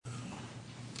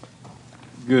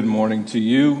Good morning to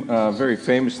you. Very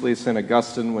famously, St.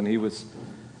 Augustine, when he was,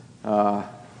 I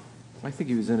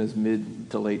think he was in his mid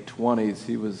to late 20s,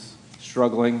 he was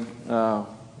struggling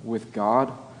with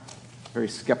God, very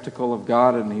skeptical of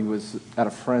God, and he was at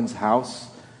a friend's house,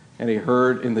 and he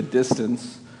heard in the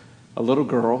distance a little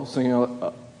girl singing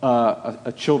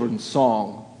a children's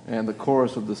song, and the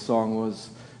chorus of the song was,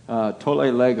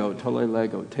 Tolle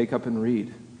Lego, take up and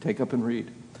read, take up and read.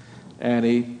 And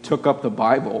he took up the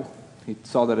Bible. He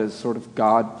saw that as sort of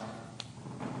God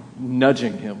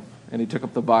nudging him. And he took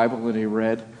up the Bible and he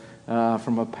read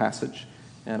from a passage.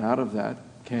 And out of that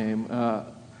came a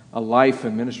life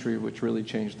and ministry which really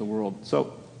changed the world.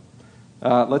 So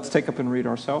let's take up and read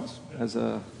ourselves as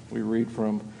we read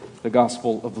from the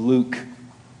Gospel of Luke.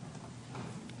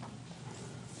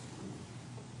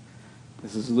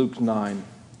 This is Luke 9,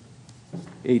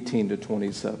 18 to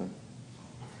 27.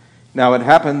 Now it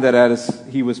happened that as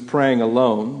he was praying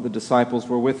alone, the disciples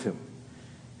were with him.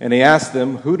 And he asked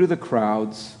them, "Who do the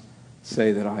crowds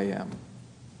say that I am?"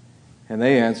 And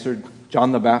they answered,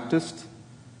 "John the Baptist.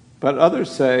 But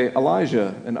others say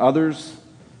Elijah, and others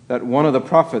that one of the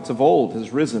prophets of old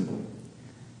has risen."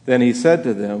 Then he said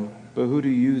to them, "But who do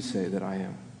you say that I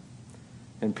am?"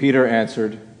 And Peter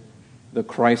answered, "The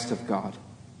Christ of God."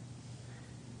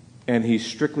 And he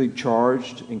strictly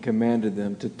charged and commanded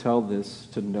them to tell this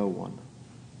to no one,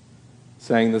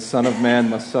 saying, "The Son of Man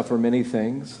must suffer many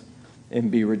things and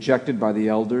be rejected by the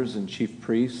elders and chief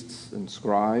priests and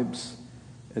scribes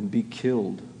and be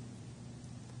killed,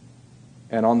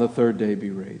 and on the third day be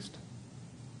raised."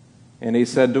 And he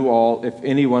said to all, "If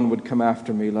anyone would come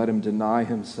after me, let him deny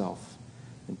himself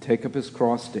and take up his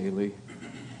cross daily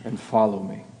and follow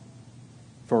me.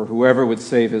 For whoever would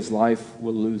save his life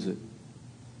will lose it.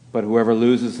 But whoever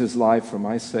loses his life for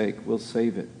my sake will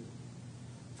save it.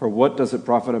 For what does it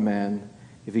profit a man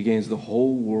if he gains the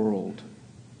whole world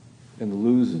and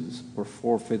loses or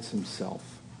forfeits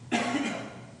himself?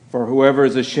 For whoever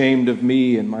is ashamed of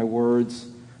me and my words,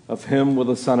 of him will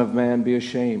the Son of Man be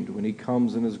ashamed when he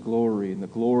comes in his glory, in the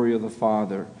glory of the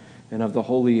Father and of the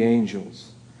holy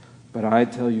angels. But I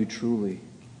tell you truly,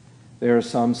 there are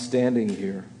some standing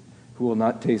here who will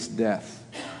not taste death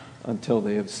until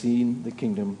they have seen the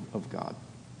kingdom of God."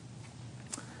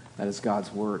 That is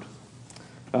God's word.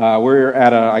 We're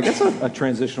at, a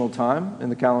transitional time in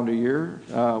the calendar year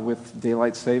with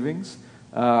daylight savings.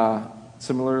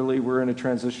 Similarly, we're in a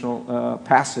transitional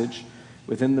passage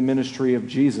within the ministry of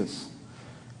Jesus.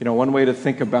 You know, one way to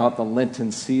think about the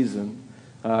Lenten season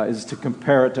is to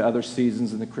compare it to other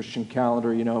seasons in the Christian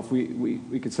calendar. You know, if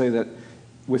we could say that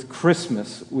with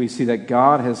Christmas, we see that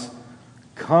God has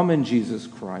come in Jesus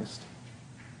Christ.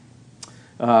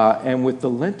 And with the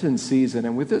Lenten season,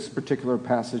 and with this particular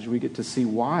passage, we get to see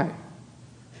why.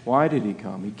 Why did he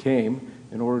come? He came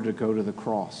in order to go to the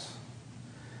cross.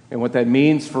 And what that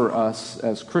means for us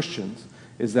as Christians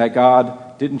is that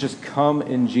God didn't just come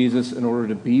in Jesus in order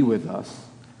to be with us,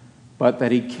 but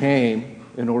that he came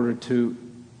in order to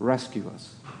rescue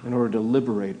us, in order to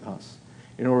liberate us,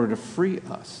 in order to free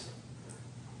us.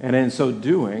 And in so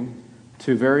doing,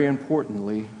 to very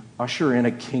importantly, usher in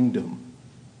a kingdom,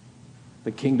 the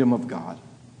kingdom of God.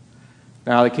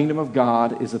 Now, the kingdom of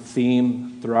God is a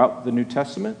theme throughout the New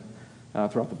Testament,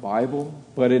 throughout the Bible,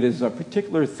 but it is a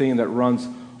particular theme that runs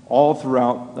all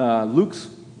throughout Luke's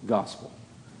gospel.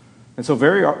 And so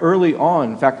very early on,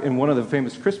 in fact, in one of the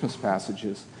famous Christmas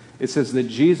passages, it says that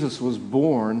Jesus was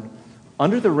born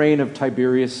under the reign of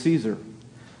Tiberius Caesar.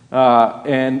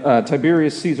 And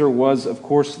Tiberius Caesar was, of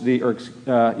course,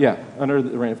 under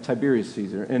the reign of Tiberius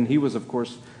Caesar. And he was, of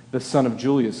course, the son of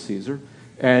Julius Caesar.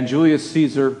 And Julius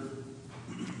Caesar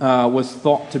was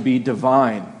thought to be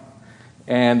divine.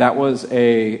 And that was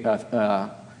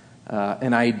an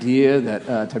idea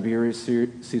that Tiberius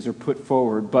Caesar put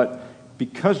forward. But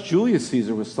because Julius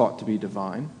Caesar was thought to be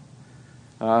divine,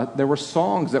 there were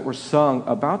songs that were sung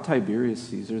about Tiberius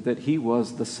Caesar that he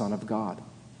was the Son of God.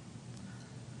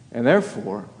 And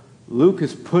therefore, Luke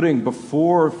is putting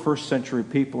before first century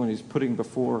people, and he's putting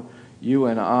before you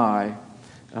and I,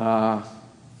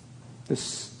 this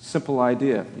simple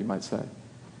idea, you might say,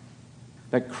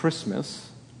 that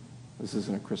Christmas, this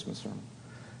isn't a Christmas sermon,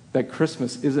 that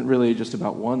Christmas isn't really just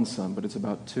about one son, but it's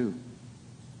about two.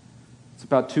 It's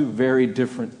about two very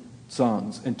different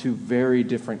sons and two very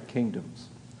different kingdoms.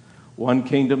 One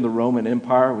kingdom, the Roman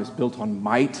Empire, was built on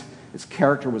might. Its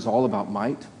character was all about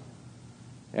might.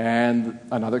 And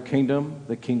another kingdom,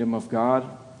 the kingdom of God,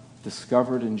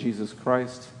 discovered in Jesus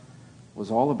Christ, was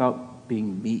all about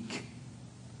being meek.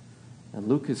 And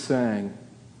Luke is saying,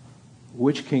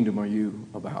 which kingdom are you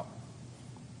about?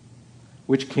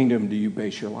 Which kingdom do you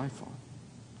base your life on?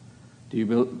 Do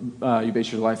you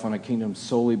base your life on a kingdom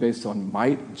solely based on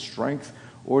might and strength,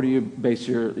 or do you base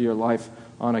your life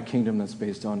on a kingdom that's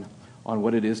based on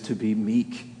what it is to be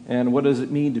meek? And what does it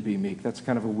mean to be meek? That's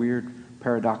kind of a weird,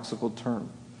 paradoxical term.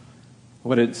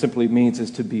 What it simply means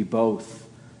is to be both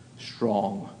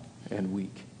strong and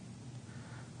weak.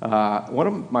 One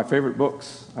of my favorite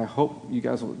books, I hope you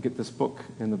guys will get this book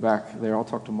in the back there, I'll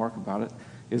talk to Mark about it,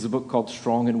 is a book called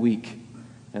Strong and Weak.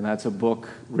 And that's a book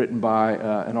written by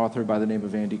an author by the name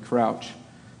of Andy Crouch.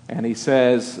 And he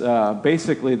says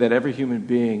basically that every human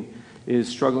being is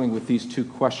struggling with these two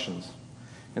questions.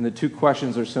 And the two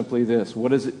questions are simply this: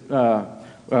 what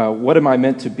am I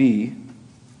meant to be,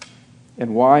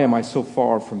 and why am I so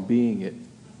far from being it?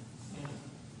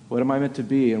 What am I meant to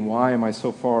be, and why am I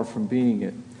so far from being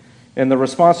it? And the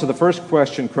response to the first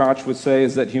question, Crouch would say,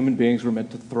 is that human beings were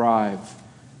meant to thrive.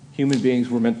 Human beings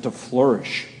were meant to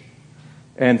flourish.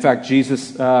 And in fact,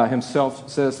 Jesus himself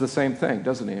says the same thing,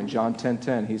 doesn't he? In John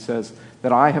 10:10, he says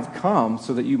that I have come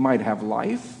so that you might have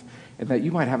life and that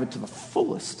you might have it to the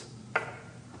fullest.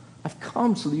 I've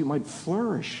come so that you might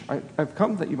flourish. I've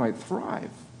come that you might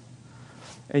thrive.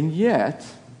 And yet,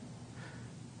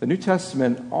 the New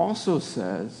Testament also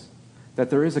says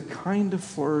that there is a kind of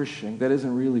flourishing that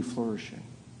isn't really flourishing.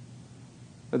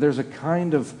 That there's a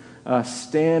kind of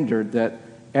standard that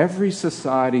every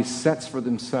society sets for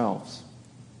themselves.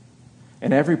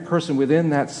 And every person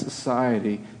within that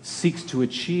society seeks to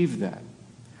achieve that.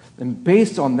 And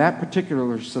based on that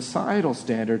particular societal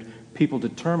standard, people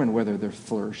determine whether they're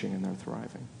flourishing and they're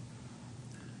thriving.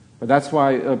 But that's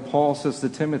why Paul says to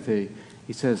Timothy,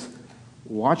 he says,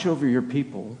 watch over your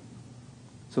people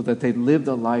so that they live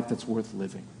the life that's worth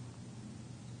living.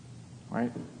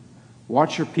 Right?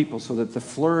 Watch your people so that they're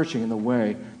flourishing in the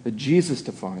way that Jesus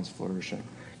defines flourishing.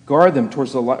 Guide them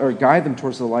towards the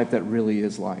life that really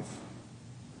is life.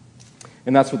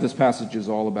 And that's what this passage is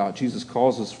all about. Jesus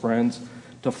calls his friends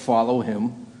to follow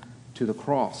him to the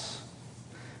cross.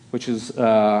 Which is,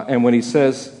 and when he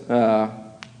says,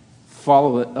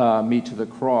 follow me to the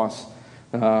cross,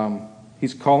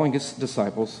 he's calling his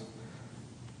disciples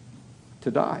to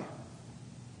die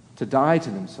to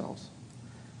themselves.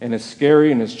 And as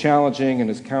scary and as challenging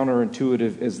and as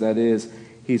counterintuitive as that is,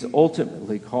 he's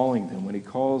ultimately calling them. When he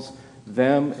calls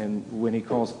them and when he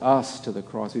calls us to the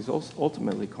cross, he's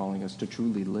ultimately calling us to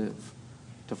truly live,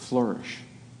 to flourish.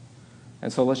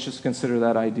 And so let's just consider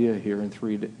that idea here in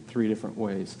three different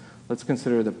ways. Let's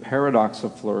consider the paradox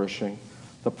of flourishing,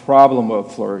 the problem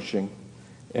of flourishing,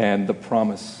 and the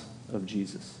promise of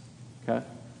Jesus. Okay?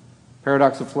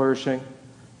 Paradox of flourishing,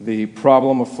 the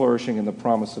problem of flourishing, and the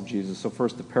promise of Jesus. So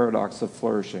first, the paradox of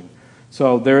flourishing.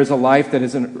 So there is a life that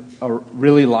isn't a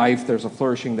really life. There's a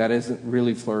flourishing that isn't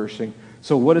really flourishing.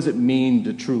 So what does it mean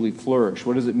to truly flourish?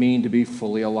 What does it mean to be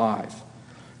fully alive?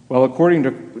 Well,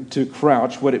 according to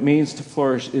Crouch, what it means to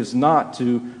flourish is not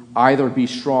to either be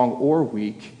strong or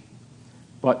weak,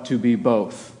 but to be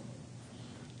both.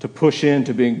 To push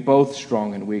into being both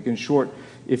strong and weak. In short,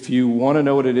 if you want to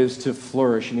know what it is to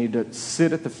flourish, you need to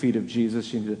sit at the feet of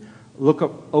Jesus. You need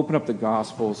to open up the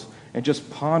Gospels, and just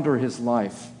ponder his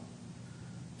life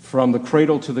from the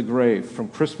cradle to the grave, from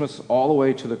Christmas all the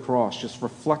way to the cross. Just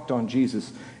reflect on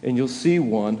Jesus, and you'll see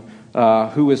one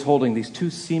who is holding these two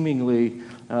seemingly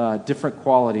different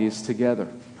qualities together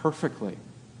perfectly.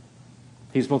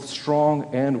 He's both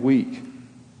strong and weak.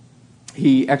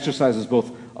 He exercises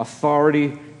both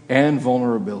authority and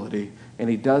vulnerability, and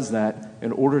he does that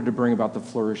in order to bring about the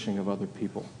flourishing of other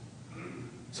people.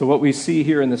 So what we see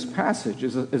here in this passage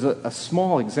is a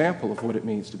small example of what it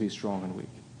means to be strong and weak.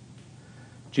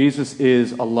 Jesus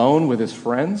is alone with his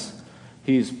friends.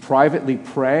 He's privately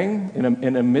praying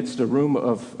in amidst a room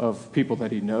of people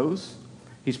that he knows.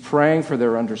 He's praying for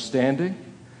their understanding.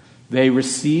 They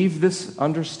receive this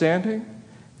understanding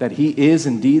that he is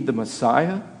indeed the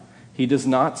Messiah. He does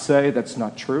not say that's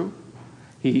not true.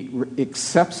 He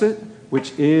accepts it,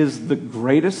 which is the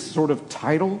greatest sort of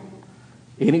title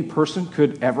any person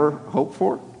could ever hope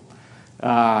for.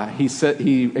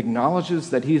 He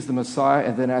acknowledges that he's the Messiah,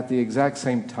 and then at the exact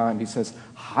same time, he says,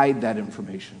 hide that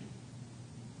information.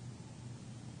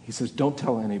 He says, don't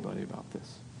tell anybody about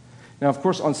this. Now, of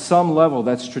course, on some level,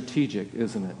 that's strategic,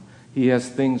 isn't it? He has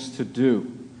things to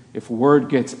do. If word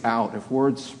gets out, if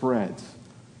word spreads,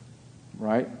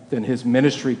 right, then his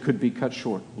ministry could be cut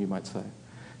short, you might say.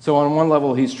 So on one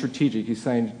level, he's strategic. He's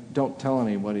saying, don't tell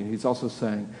anybody. He's also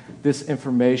saying, this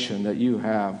information that you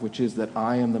have, which is that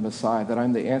I am the Messiah, that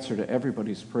I'm the answer to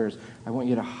everybody's prayers, I want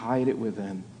you to hide it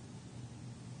within.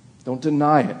 Don't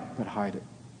deny it, but hide it.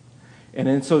 And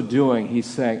in so doing, he's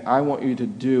saying, I want you to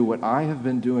do what I have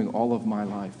been doing all of my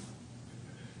life.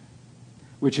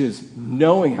 which is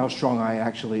knowing how strong I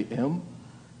actually am,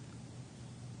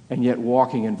 and yet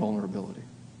walking in vulnerability.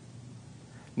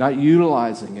 Not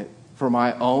utilizing it for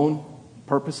my own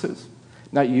purposes,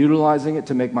 not utilizing it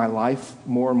to make my life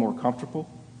more and more comfortable,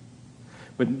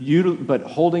 but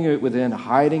holding it within,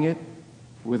 hiding it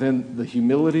within the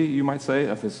humility, you might say,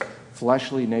 of his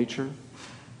fleshly nature,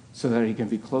 so that he can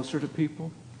be closer to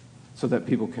people, so that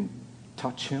people can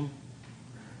touch him,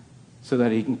 so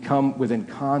that he can come within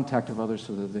contact of others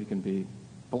so that they can be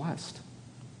blessed.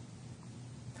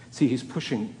 See, he's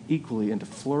pushing equally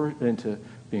into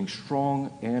being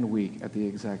strong and weak at the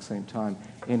exact same time.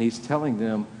 And he's telling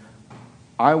them,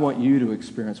 I want you to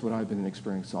experience what I've been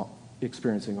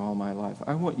experiencing all my life.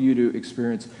 I want you to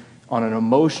experience on an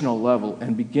emotional level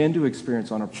and begin to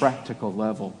experience on a practical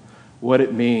level what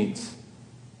it means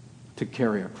to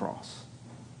carry a cross.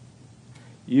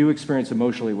 You experience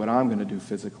emotionally what I'm going to do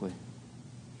physically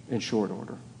in short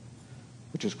order,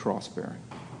 which is cross-bearing.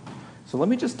 So let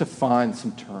me just define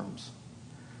some terms.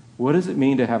 What does it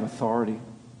mean to have authority?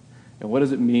 And what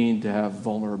does it mean to have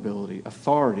vulnerability?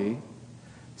 Authority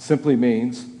simply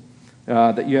means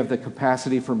that you have the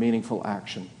capacity for meaningful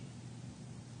action.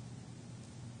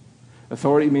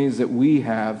 Authority means that we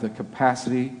have the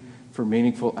capacity for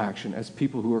meaningful action as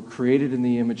people who are created in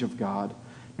the image of God.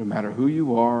 No matter who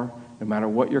you are, no matter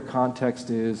what your context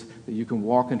is, that you can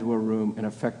walk into a room and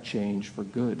affect change for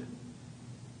good.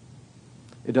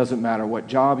 It doesn't matter what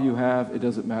job you have. It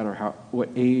doesn't matter what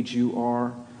age you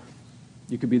are.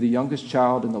 You could be the youngest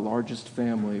child in the largest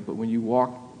family, but when you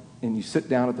walk and you sit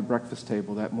down at the breakfast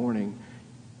table that morning,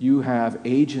 you have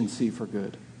agency for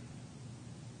good.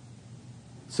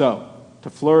 So,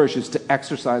 to flourish is to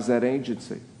exercise that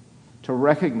agency, to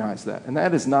recognize that. And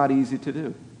that is not easy to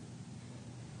do.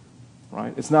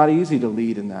 Right? It's not easy to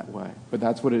lead in that way, but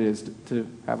that's what it is to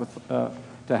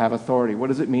have authority. What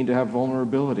does it mean to have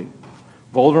vulnerability?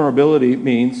 Vulnerability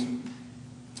means,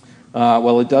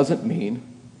 it doesn't mean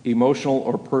emotional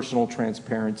or personal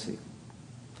transparency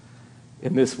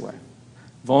in this way.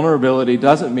 Vulnerability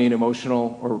doesn't mean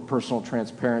emotional or personal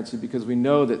transparency because we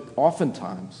know that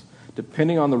oftentimes,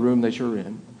 depending on the room that you're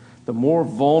in, the more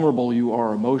vulnerable you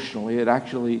are emotionally, it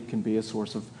actually can be a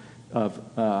source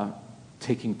of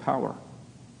taking power.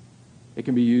 It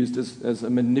can be used as a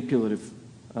manipulative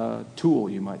tool,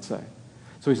 you might say.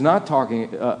 So he's not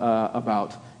talking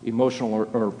about emotional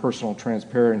or personal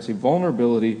transparency.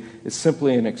 Vulnerability is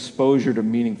simply an exposure to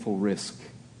meaningful risk.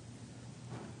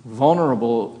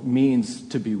 Vulnerable means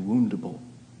to be woundable.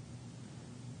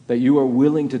 That you are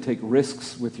willing to take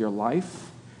risks with your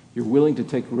life. You're willing to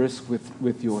take risks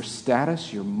with your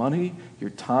status, your money,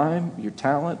 your time, your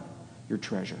talent, your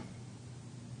treasure,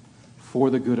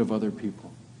 for the good of other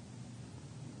people.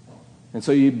 And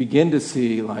so you begin to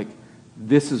see,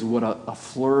 this is what a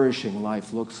flourishing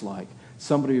life looks like.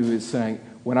 Somebody who is saying,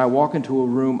 when I walk into a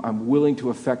room, I'm willing to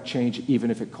affect change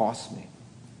even if it costs me.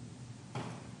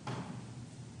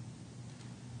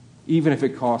 Even if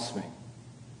it costs me.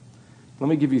 Let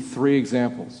me give you 3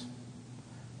 examples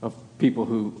of people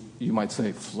who you might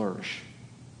say flourish.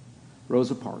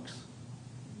 Rosa Parks.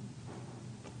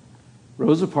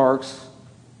 Rosa Parks,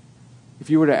 if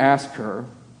you were to ask her,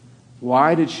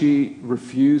 why did she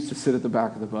refuse to sit at the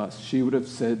back of the bus? She would have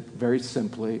said very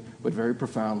simply, but very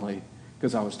profoundly,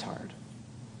 because I was tired.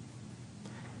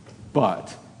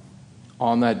 But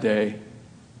on that day,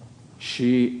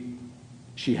 she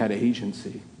had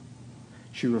agency.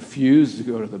 She refused to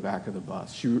go to the back of the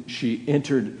bus. She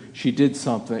entered, she did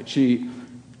something. She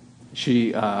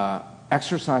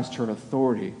exercised her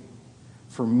authority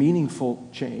for meaningful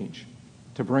change,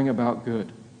 to bring about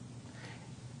good.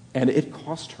 And it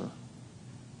cost her.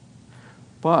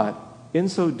 But in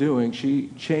so doing,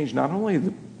 she changed not only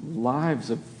the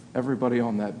lives of everybody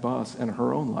on that bus and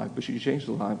her own life, but she changed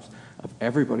the lives of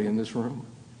everybody in this room.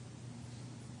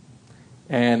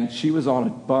 And she was on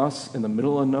a bus in the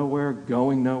middle of nowhere,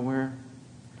 going nowhere.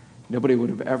 Nobody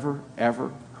would have ever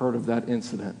heard of that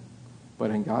incident. But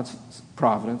in God's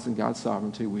providence and God's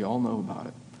sovereignty, we all know about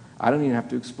it. I don't even have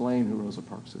to explain who Rosa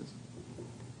Parks is.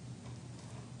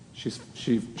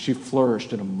 She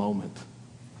flourished in a moment.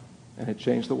 And it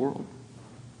changed the world.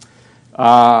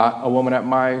 A woman at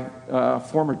my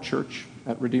former church,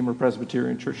 at Redeemer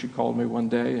Presbyterian Church, she called me one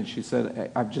day and she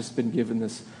said, I've just been given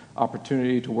this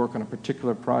opportunity to work on a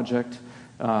particular project.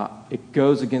 It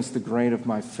goes against the grain of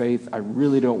my faith. I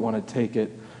really don't want to take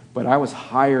it, but I was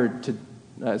hired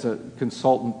as a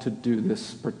consultant to do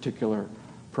this particular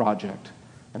project.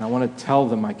 And I want to tell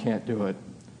them I can't do it,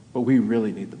 but we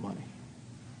really need the money.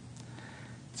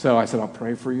 So I said, I'll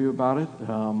pray for you about it.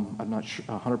 I'm not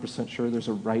 100% sure there's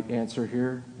a right answer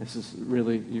here. This is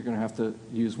really, you're going to have to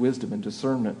use wisdom and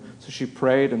discernment. So she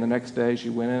prayed, and the next day she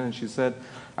went in and she said,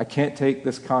 I can't take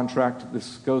this contract.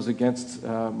 This goes against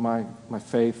my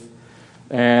faith.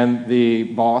 And the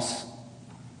boss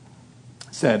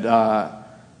said,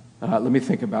 let me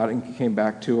think about it, and came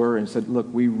back to her and said, look,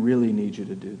 we really need you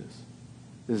to do this.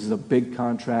 This is a big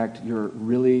contract. You're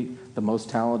really the most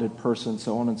talented person,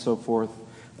 so on and so forth.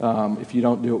 If you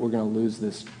don't do it, we're going to lose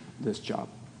this job.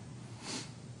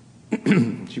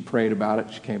 She prayed about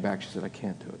it. She came back. She said, I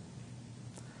can't do it.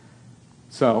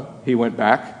 So he went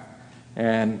back,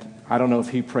 and I don't know if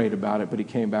he prayed about it, but he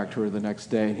came back to her the next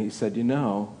day, and he said,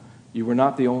 you were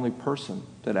not the only person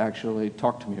that actually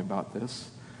talked to me about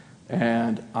this,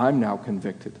 and I'm now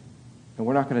convicted, and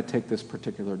we're not going to take this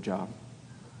particular job,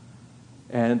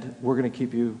 and we're going to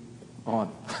keep you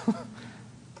on.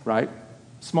 Right?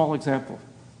 Small example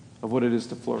of what it is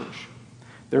to flourish.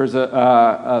 There's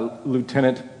a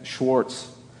Lieutenant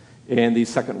Schwartz in the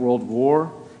Second World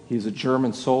War. He's a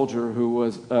German soldier who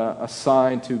was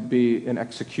assigned to be an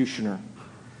executioner.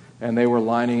 And they were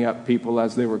lining up people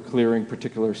as they were clearing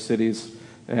particular cities.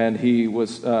 And he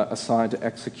was assigned to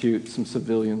execute some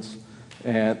civilians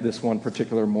at this one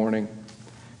particular morning.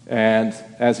 And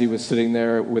as he was sitting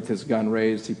there with his gun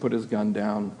raised, he put his gun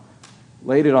down,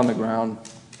 laid it on the ground,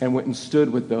 and went and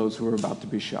stood with those who were about to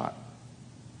be shot.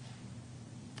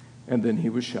 And then he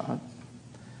was shot.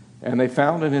 And they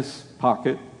found in his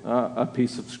pocket a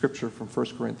piece of scripture from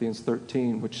 1 Corinthians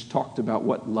 13, which talked about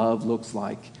what love looks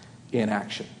like in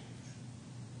action.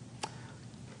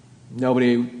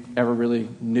 Nobody ever really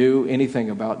knew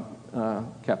anything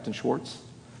about Captain Schwartz,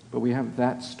 but we have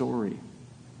that story.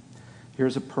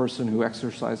 Here's a person who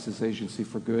exercised his agency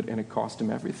for good, and it cost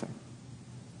him everything.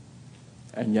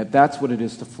 And yet that's what it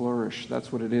is to flourish.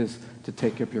 That's what it is to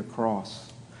take up your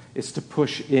cross. It's to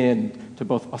push in to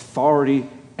both authority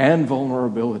and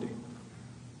vulnerability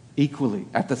equally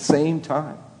at the same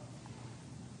time.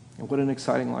 And what an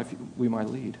exciting life we might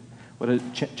lead. What a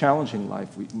challenging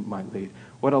life we might lead.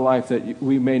 What a life that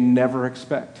we may never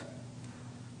expect.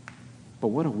 But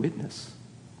what a witness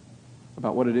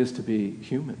about what it is to be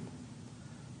human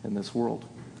in this world.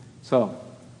 So,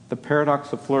 the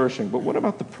paradox of flourishing. But what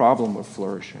about the problem of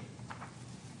flourishing?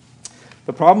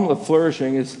 The problem of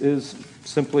flourishing is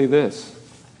simply this.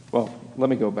 Well, let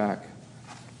me go back.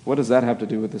 What does that have to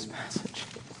do with this passage?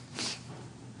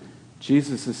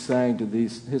 Jesus is saying to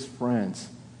his friends,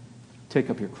 take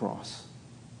up your cross.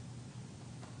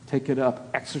 Take it up.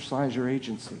 Exercise your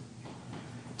agency.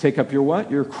 Take up your what?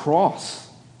 Your cross.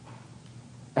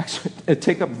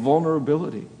 Take up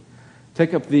vulnerability.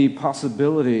 Take up the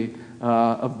possibility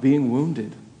of being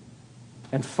wounded,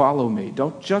 and follow me.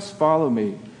 Don't just follow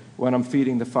me when I'm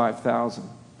feeding the 5,000.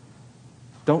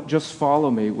 Don't just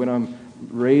follow me when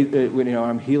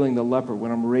I'm healing the leper,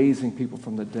 when I'm raising people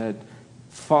from the dead.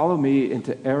 Follow me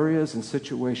into areas and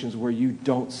situations where you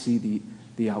don't see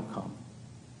the outcome.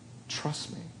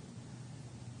 Trust me.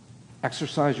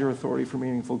 Exercise your authority for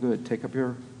meaningful good. Take up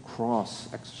your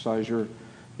cross. Exercise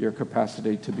your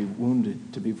capacity to be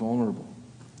wounded, to be vulnerable,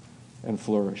 and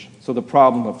flourish. So the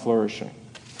problem of flourishing.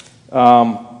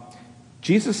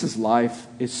 Jesus' life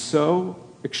is so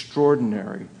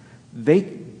extraordinary,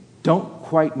 they don't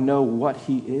quite know what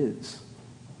he is.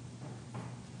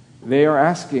 They are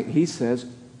asking, he says,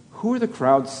 who are the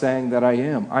crowds saying that I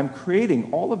am? I'm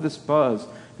creating all of this buzz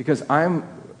because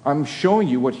I'm showing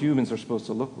you what humans are supposed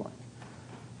to look like.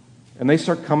 And they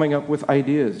start coming up with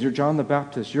ideas. You're John the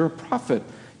Baptist. You're a prophet.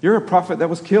 You're a prophet that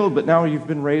was killed, but now you've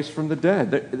been raised from the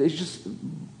dead. They're just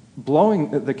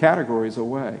blowing the categories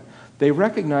away. They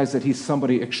recognize that he's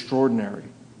somebody extraordinary.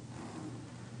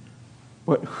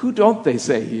 But who don't they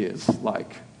say he is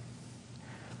like?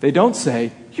 They don't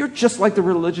say, you're just like the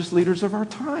religious leaders of our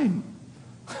time.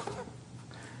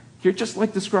 You're just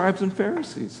like the scribes and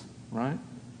Pharisees, right?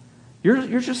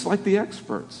 You're just like the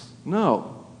experts.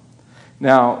 No.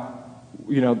 Now,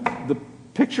 the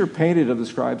picture painted of the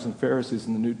scribes and Pharisees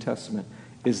in the New Testament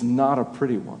is not a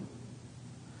pretty one.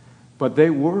 But they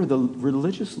were the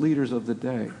religious leaders of the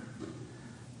day.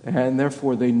 And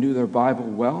therefore, they knew their Bible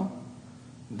well.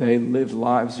 They lived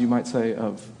lives, you might say,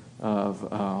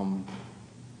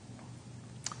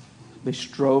 they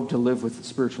strove to live with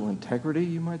spiritual integrity,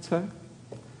 you might say.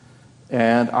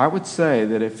 And I would say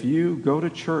that if you go to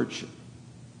church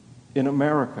in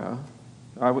America,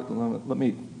 let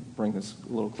me bring this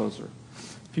a little closer.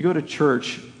 If you go to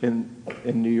church in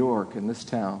New York, in this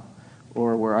town,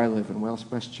 or where I live in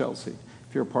West Chelsea,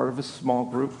 if you're a part of a small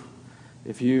group,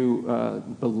 if you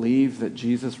believe that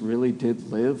Jesus really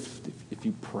did live, if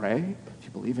you pray, if you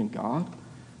you believe in God?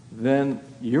 Then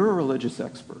you're a religious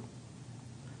expert.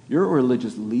 You're a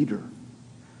religious leader.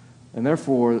 And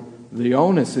therefore, the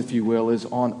onus, if you will, is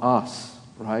on us,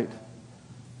 right?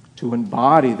 To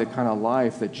embody the kind of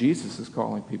life that Jesus is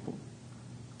calling people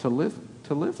to live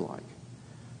like.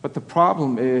 But the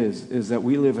problem is that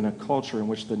we live in a culture in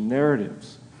which the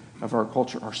narratives of our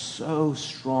culture are so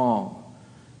strong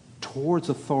towards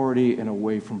authority and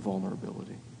away from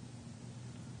vulnerability.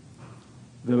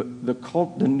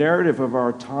 The narrative of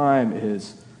our time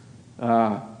is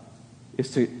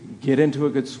to get into a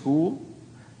good school,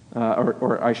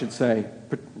 or I should say,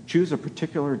 choose a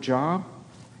particular job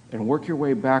and work your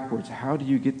way backwards. How do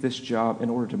you get this job in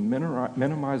order to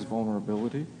minimize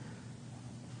vulnerability,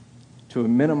 to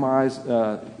minimize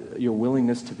your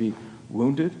willingness to be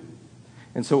wounded?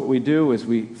 And so what we do is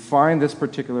we find this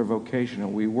particular vocation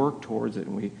and we work towards it,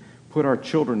 and we put our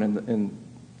children in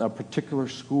a particular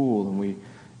school, and we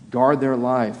guard their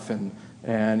life, and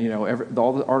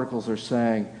all the articles are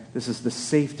saying this is the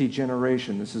safety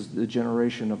generation. This is the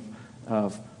generation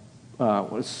of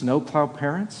snowplow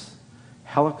parents,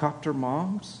 helicopter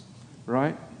moms,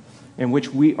 right? In which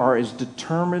we are as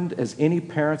determined as any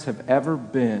parents have ever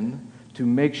been to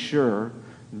make sure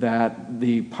that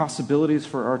the possibilities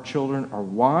for our children are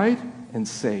wide and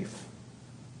safe.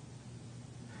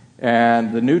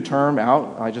 And the new term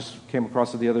out, I just came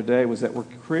across it the other day, was that we're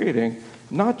creating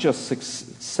not just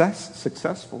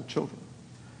successful children,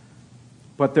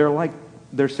 but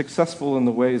they're successful in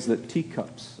the ways that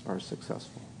teacups are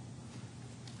successful.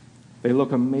 They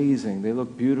look amazing, they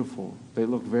look beautiful, they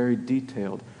look very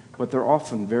detailed, but they're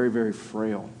often very, very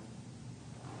frail.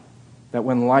 That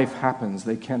when life happens,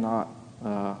 they cannot,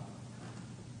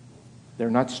 they're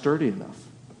not sturdy enough.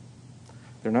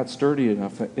 They're not sturdy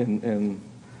enough in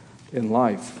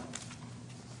life.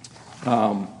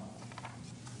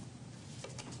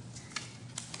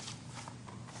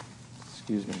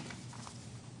 Excuse me.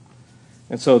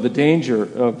 And so the danger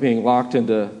of being locked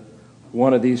into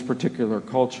one of these particular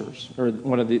cultures, or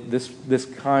one of this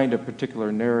kind of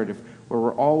particular narrative, where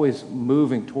we're always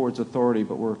moving towards authority,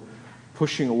 but we're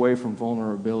pushing away from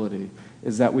vulnerability,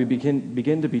 is that we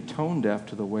begin to be tone deaf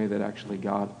to the way that actually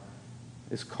God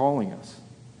is calling us,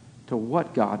 to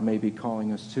what God may be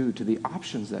calling us to the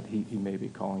options that He may be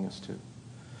calling us to.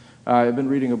 I've been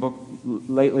reading a book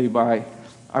lately by,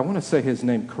 I want to say his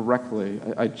name correctly.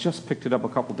 I just picked it up a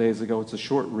couple days ago. It's a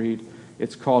short read.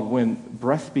 It's called When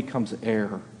Breath Becomes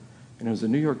Air. And it was a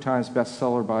New York Times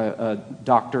bestseller by a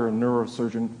doctor, a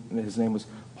neurosurgeon, and his name was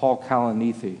Paul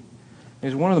Kalanithi.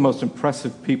 He's one of the most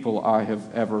impressive people I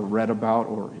have ever read about,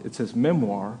 or it's his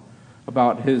memoir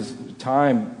about his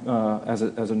time as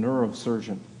a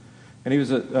neurosurgeon. And he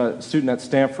was a student at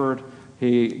Stanford.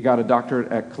 He got a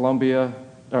doctorate at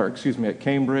at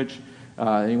Cambridge.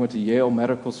 He went to Yale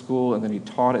Medical School, and then he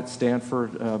taught at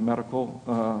Stanford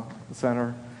Medical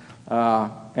Center.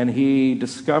 And he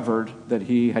discovered that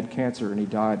he had cancer, and he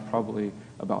died probably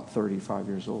about 35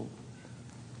 years old.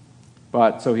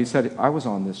 But so he said, I was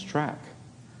on this track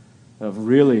of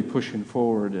really pushing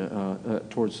forward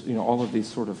towards all of these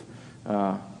sort of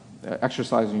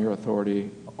exercising your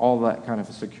authority, all that kind of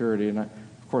security. And of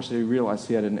course, he realized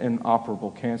he had an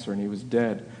inoperable cancer, and he was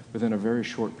dead within a very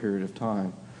short period of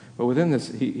time. But within this,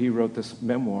 he wrote this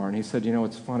memoir, and he said,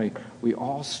 it's funny, we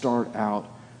all start out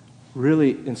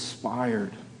really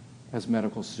inspired as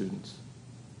medical students.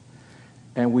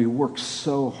 And we work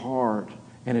so hard,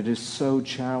 and it is so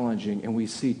challenging, and we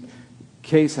see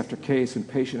case after case and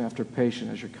patient after patient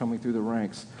as you're coming through the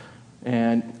ranks.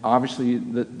 And obviously,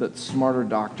 the smarter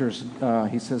doctors,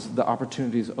 he says, the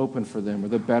opportunity is open for them, or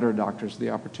the better doctors,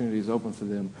 the opportunity is open for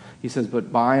them. He says,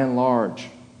 but by and large,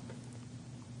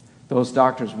 those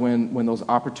doctors, when those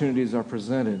opportunities are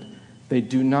presented, they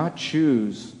do not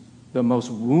choose the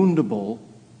most woundable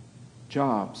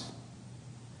jobs.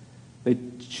 They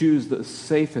choose the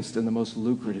safest and the most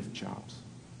lucrative jobs.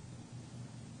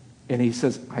 And he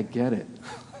says, I get it.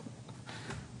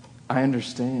 I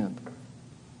understand.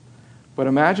 But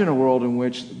imagine a world in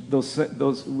which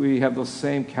we have those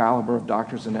same caliber of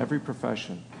doctors in every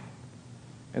profession,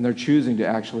 and they're choosing to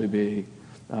actually be,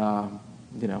 I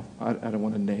don't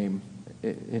want to name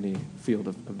any field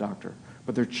of doctor,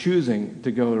 but they're choosing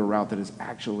to go to a route that is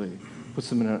actually puts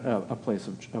them in a place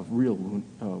of real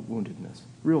woundedness,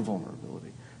 real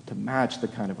vulnerability, to match the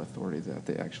kind of authority that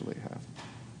they actually have.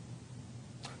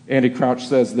 Andy Crouch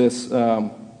says this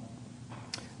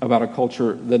about a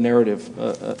culture, the narrative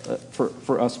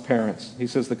for us parents. He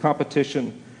says, the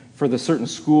competition for the certain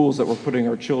schools that we're putting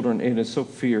our children in is so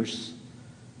fierce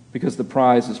because the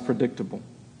prize is predictable.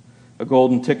 a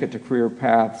golden ticket to career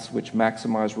paths which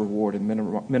maximize reward and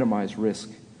minimize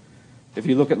risk. If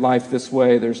you look at life this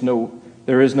way, there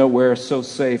is nowhere so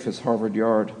safe as Harvard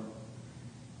Yard.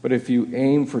 But if you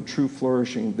aim for true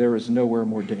flourishing, there is nowhere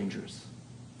more dangerous.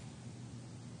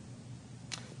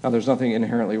 Now, there's nothing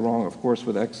inherently wrong, of course,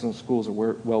 with excellent schools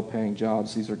or well-paying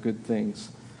jobs. These are good things.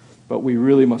 But we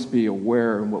really must be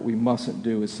aware, and what we mustn't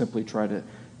do is simply try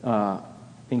to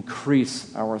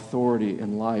increase our authority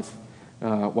in life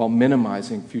while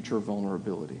minimizing future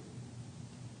vulnerability.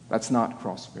 That's not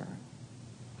cross-bearing.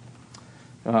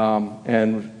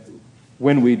 And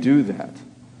when we do that,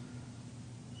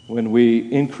 when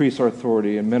we increase our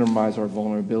authority and minimize our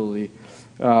vulnerability,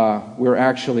 we're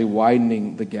actually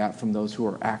widening the gap from those who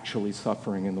are actually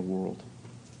suffering in the world.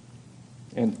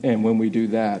 And when we do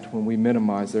that, when we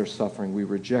minimize their suffering, we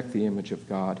reject the image of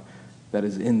God that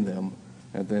is in them,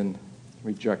 and then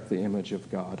reject the image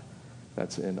of God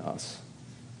that's in us.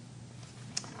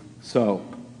 So,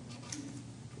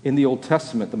 in the Old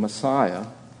Testament, the Messiah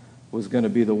was going to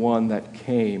be the one that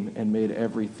came and made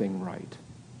everything right.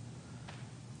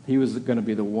 He was going to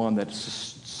be the one that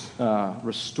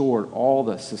restored all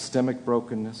the systemic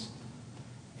brokenness.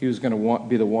 He was going to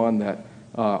be the one that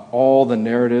all the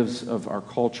narratives of our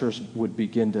cultures would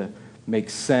begin to make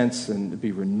sense and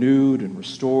be renewed and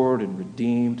restored and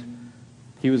redeemed.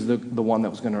 He was the one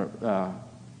that was going to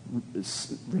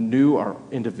renew our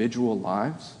individual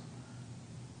lives.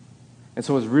 And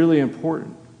so it's really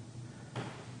important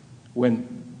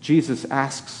when Jesus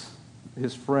asks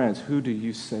his friends, "Who do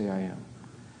you say I am?"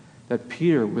 that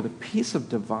Peter, with a piece of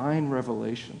divine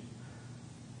revelation,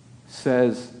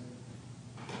 says,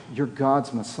 "You're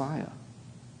God's Messiah."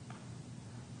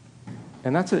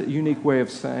 And that's a unique way of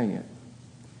saying it.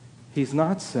 He's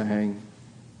not saying,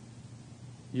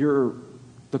 "You're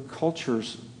the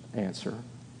culture's answer."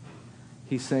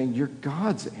 He's saying, "You're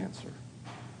God's answer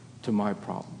to my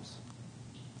problems."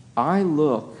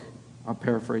 I'm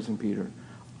paraphrasing Peter,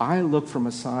 I look for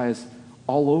messiahs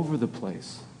all over the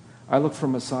place. I look for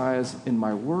messiahs in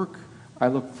my work. I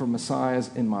look for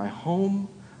messiahs in my home.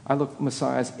 I look for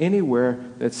messiahs anywhere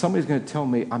that somebody's going to tell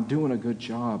me I'm doing a good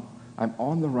job. I'm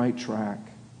on the right track.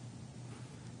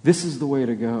 This is the way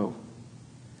to go.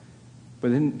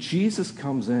 But then Jesus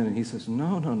comes in and he says,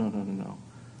 no.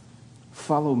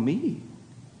 Follow me.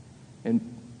 And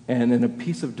in a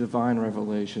piece of divine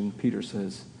revelation, Peter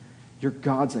says, "You're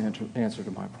God's answer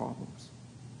to my problems.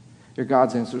 You're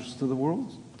God's answers to the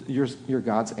world's. You're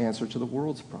God's answer to the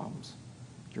world's problems.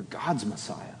 You're God's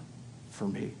Messiah for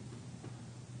me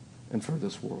and for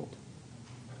this world."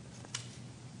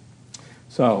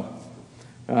 So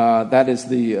that is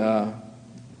we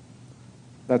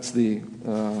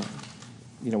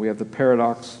have the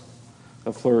paradox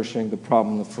of flourishing, the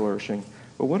problem of flourishing.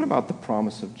 But what about the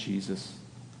promise of Jesus?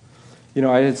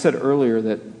 I had said earlier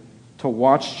that to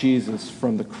watch Jesus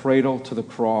from the cradle to the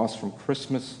cross, from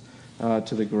Christmas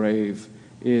to the grave,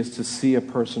 is to see a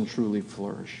person truly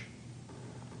flourish.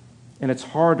 And it's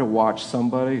hard to watch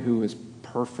somebody who is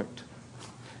perfect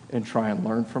and try and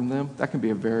learn from them. That can be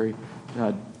a very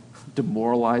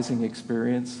demoralizing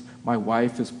experience. My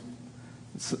wife is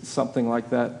something like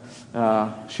that.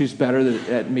 She's better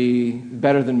than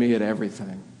me at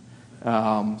everything.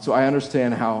 So I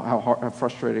understand how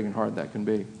frustrating and hard that can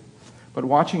be. But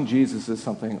watching Jesus is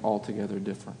something altogether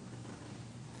different.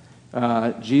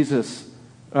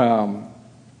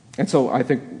 And so I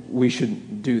think we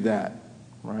should do that,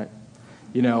 right?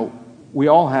 We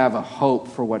all have a hope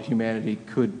for what humanity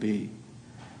could be.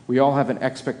 We all have an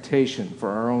expectation for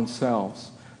our own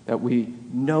selves that we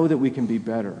know that we can be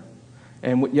better.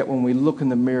 And yet when we look in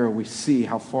the mirror, we see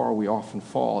how far we often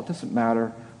fall. It doesn't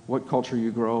matter what culture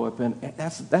you grow up in.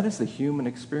 That is the human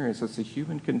experience. That's the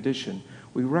human condition.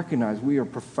 We recognize we are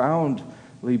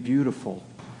profoundly beautiful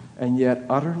and yet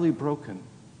utterly broken.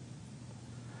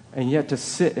 And yet to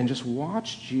sit and just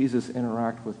watch Jesus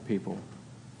interact with people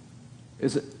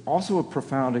is also a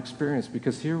profound experience,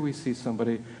 because here we see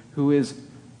somebody who is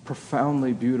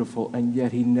profoundly beautiful and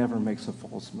yet he never makes a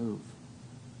false move.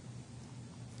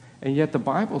 And yet the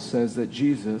Bible says that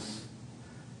Jesus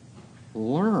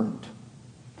learned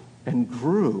and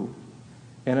grew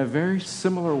in a very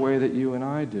similar way that you and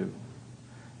I do.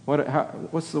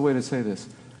 What's the way to say this?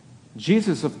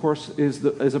 Jesus, of course, is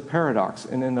a paradox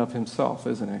in and of himself,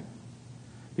 isn't he?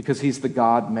 Because he's the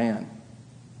God-man.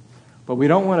 But we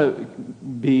don't want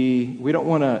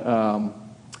to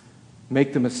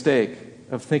make the mistake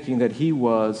of thinking that he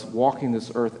was walking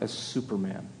this earth as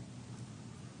Superman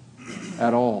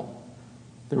at all.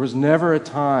 There was never a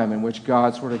time in which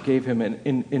God sort of gave him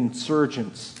an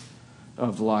insurgence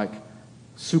of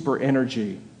super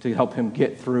energy to help him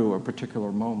get through a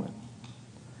particular moment.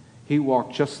 He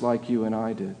walked just like you and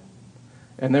I did.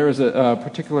 And there is a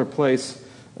particular place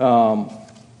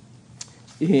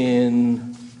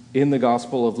in the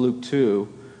Gospel of Luke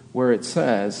 2 where it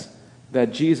says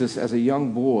that Jesus, as a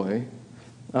young boy,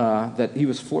 that he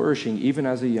was flourishing even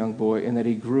as a young boy, and that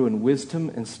he grew in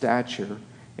wisdom and stature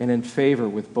and in favor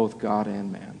with both God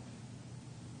and man.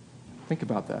 Think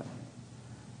about that.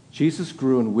 Jesus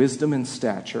grew in wisdom and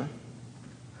stature.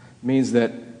 Means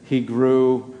that he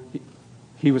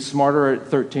was smarter at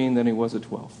 13 than he was at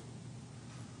 12.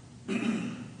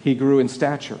 He grew in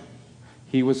stature.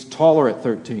 He was taller at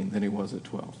 13 than he was at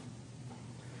 12.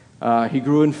 He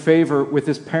grew in favor with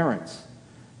his parents.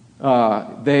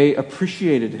 They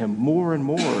appreciated him more and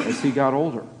more as he got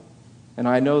older. And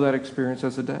I know that experience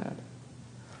as a dad.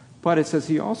 But it says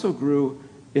he also grew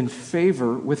in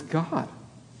favor with God.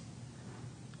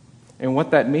 And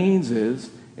what that means is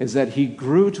that he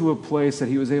grew to a place that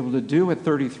he was able to do at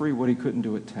 33 what he couldn't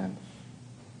do at 10.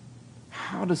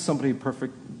 How does somebody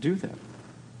perfect do that?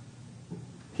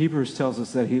 Hebrews tells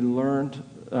us that he learned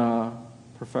that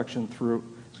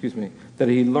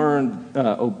he learned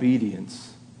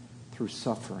obedience through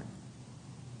suffering.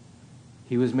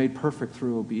 He was made perfect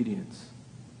through obedience.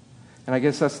 And I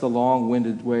guess that's the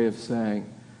long-winded way of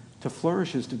saying to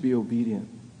flourish is to be obedient.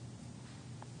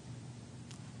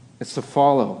 It's to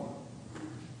follow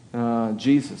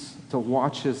Jesus, to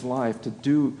watch his life,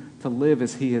 to live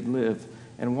as he had lived,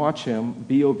 and watch him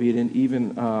be obedient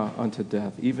even unto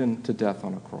death, even to death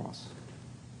on a cross.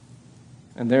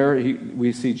 And there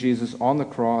we see Jesus on the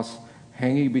cross,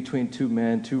 hanging between two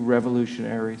men, two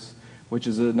revolutionaries, which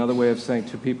is another way of saying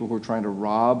two people who were trying to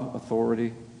rob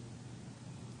authority.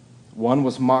 One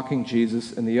was mocking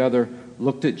Jesus, and the other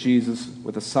looked at Jesus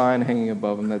with a sign hanging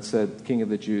above him that said, King of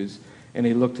the Jews. And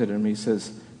he looked at him and he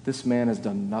says, this man has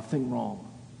done nothing wrong.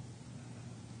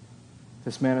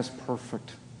 This man is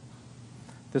perfect.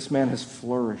 This man has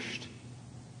flourished.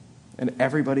 And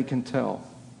everybody can tell.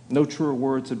 No truer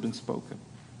words had been spoken.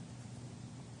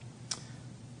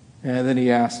 And then he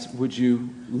asked, would you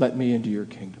let me into your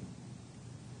kingdom?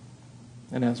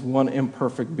 And as one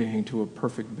imperfect being to a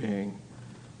perfect being,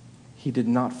 he did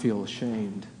not feel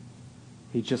ashamed.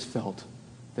 He just felt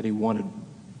that he wanted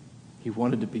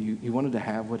to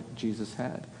have what Jesus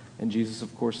had. And Jesus,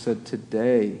 of course, said,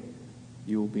 today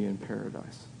you will be in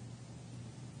paradise.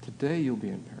 Today you'll be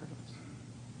in paradise.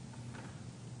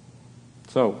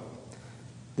 So,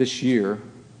 this year,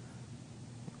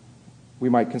 we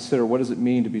might consider, what does it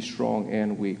mean to be strong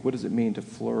and weak? What does it mean to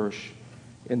flourish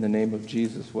in the name of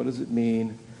Jesus? What does it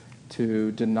mean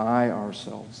to deny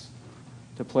ourselves,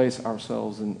 to place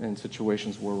ourselves in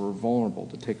situations where we're vulnerable,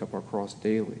 to take up our cross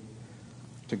daily,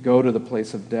 to go to the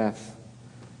place of death,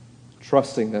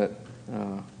 trusting that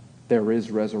there is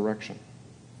resurrection?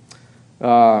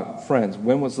 Friends,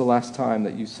 when was the last time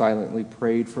that you silently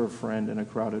prayed for a friend in a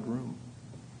crowded room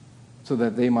so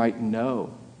that they might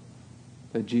know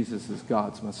that Jesus is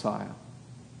God's Messiah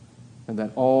and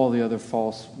that all the other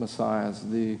false messiahs,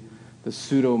 the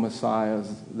pseudo-messiahs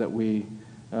that we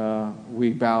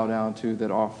bow down to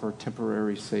that offer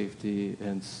temporary safety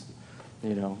and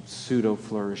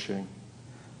pseudo-flourishing,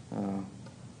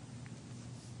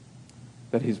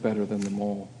 that he's better than them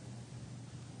all?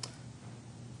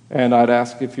 And I'd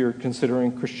ask, if you're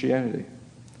considering Christianity,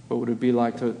 what would it be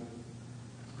like to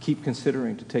keep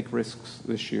considering to take risks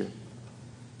this year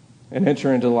and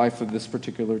enter into the life of this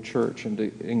particular church and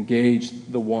to engage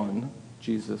the one,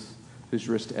 Jesus, who's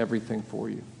risked everything for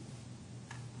you?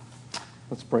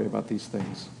 Let's pray about these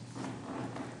things.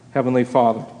 Heavenly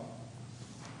Father,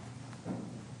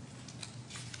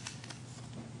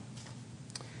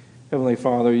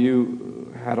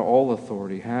 you had all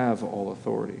authority, have all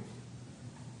authority.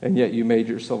 And yet you made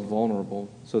yourself vulnerable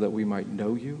so that we might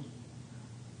know you,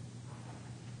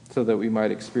 so that we might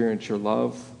experience your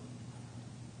love,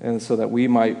 and so that we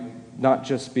might not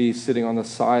just be sitting on the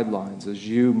sidelines as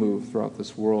you move throughout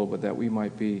this world, but that we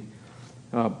might be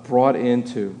brought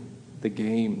into the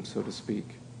game, so to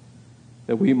speak.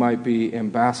 That we might be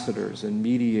ambassadors and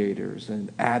mediators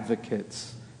and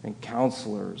advocates and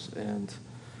counselors and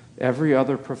every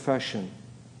other profession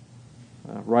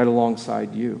right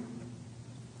alongside you.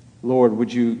 Lord,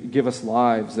 would you give us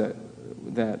lives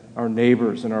that our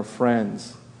neighbors and our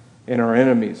friends and our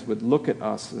enemies would look at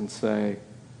us and say,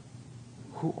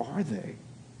 who are they?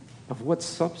 Of what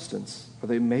substance are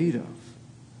they made of?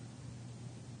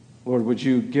 Lord, would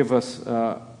you give us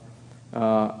a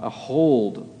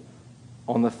hold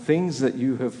on the things that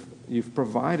you've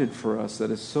provided for us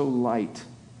that is so light,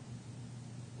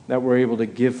 that we're able to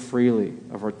give freely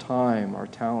of our time, our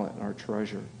talent, and our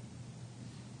treasure.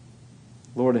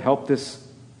 Lord, help this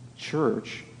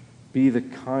church be the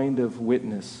kind of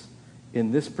witness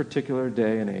in this particular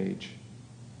day and age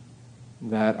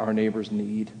that our neighbors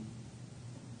need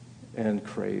and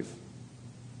crave.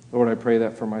 Lord, I pray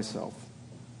that for myself.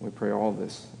 We pray all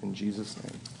this in Jesus'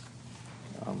 name.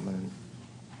 Amen.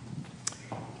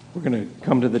 We're going to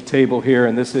come to the table here,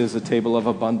 and this is a table of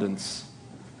abundance.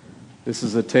 This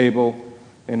is a table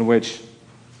in which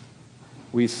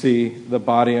we see the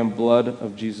body and blood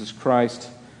of Jesus Christ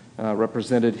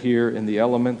represented here in the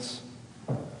elements.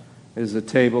 It is a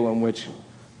table in which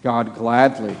God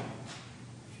gladly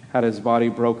had his body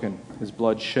broken, his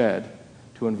blood shed,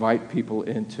 to invite people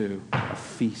into a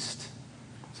feast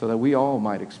so that we all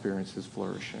might experience his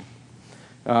flourishing.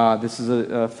 This is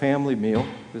a family meal.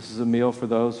 This is a meal for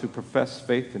those who profess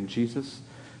faith in Jesus,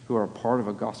 who are a part of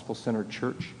a gospel-centered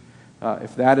church.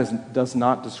 If that does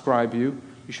not describe you,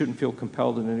 you shouldn't feel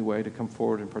compelled in any way to come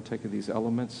forward and partake of these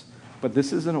elements. But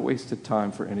this isn't a wasted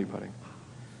time for anybody.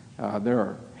 There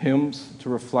are hymns to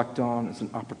reflect on. It's an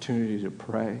opportunity to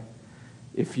pray.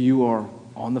 If you are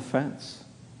on the fence,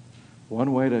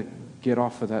 one way to get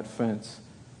off of that fence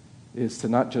is to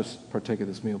not just partake of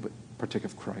this meal, but partake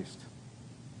of Christ.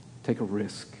 Take a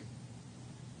risk.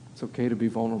 It's okay to be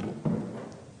vulnerable.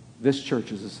 This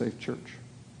church is a safe church.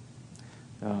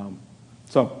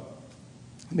 So,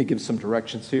 let me give some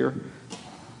directions here.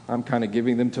 I'm kind of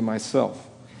giving them to myself.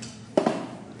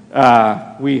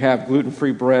 We have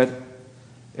gluten-free bread,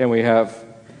 and we have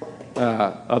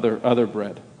other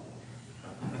bread.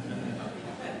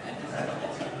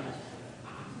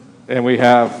 And we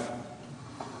have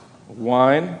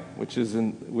wine, which is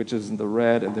in the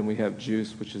red, and then we have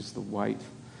juice, which is the white.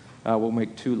 We'll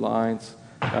make two lines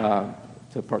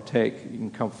to partake. You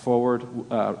can come forward,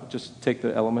 just take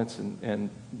the elements and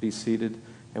be seated,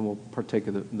 and we'll partake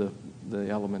of the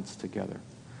elements together.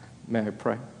 May I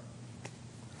pray?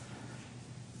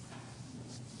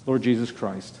 Lord Jesus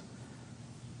Christ,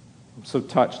 I'm so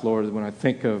touched, Lord, when I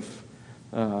think of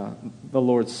the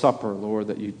Lord's Supper, Lord,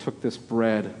 that you took this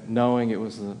bread knowing it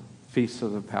was the feast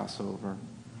of the Passover,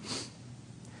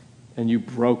 and you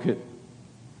broke it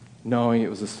knowing it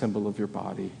was a symbol of your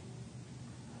body.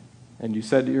 And you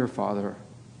said to your Father,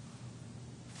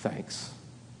 thanks.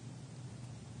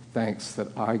 Thanks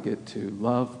that I get to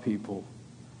love people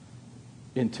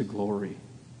into glory,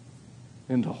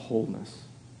 into wholeness.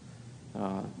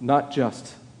 Not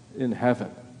just in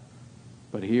heaven,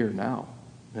 but here now,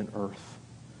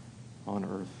 on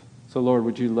earth. So Lord,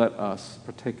 would you let us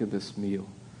partake of this meal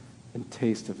and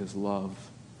taste of his love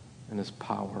and his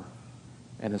power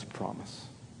and his promise.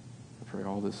 I pray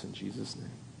all this in Jesus' name.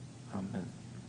 Amen.